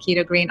stay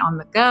keto green on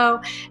the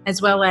go,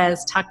 as well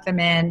as tuck them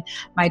in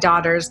my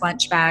daughter's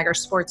lunch bag or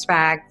sports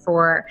bag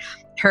for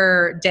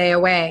her day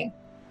away.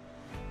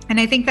 And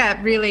I think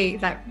that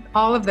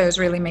all of those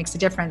really makes a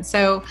difference.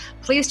 So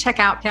please check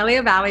out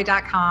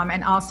paleovalley.com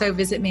and also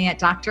visit me at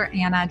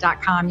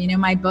dranna.com. You know,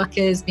 my book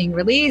is being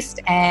released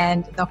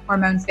and the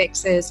Hormone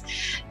Fix is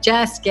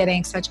just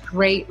getting such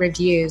great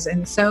reviews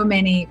and so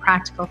many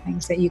practical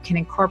things that you can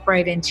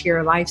incorporate into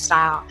your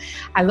lifestyle.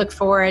 I look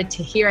forward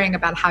to hearing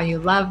about how you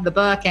love the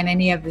book and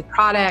any of the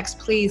products.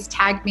 Please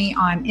tag me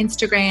on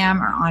Instagram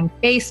or on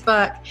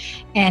Facebook.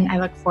 And I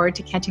look forward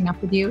to catching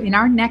up with you in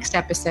our next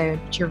episode,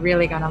 which you're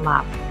really going to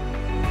love.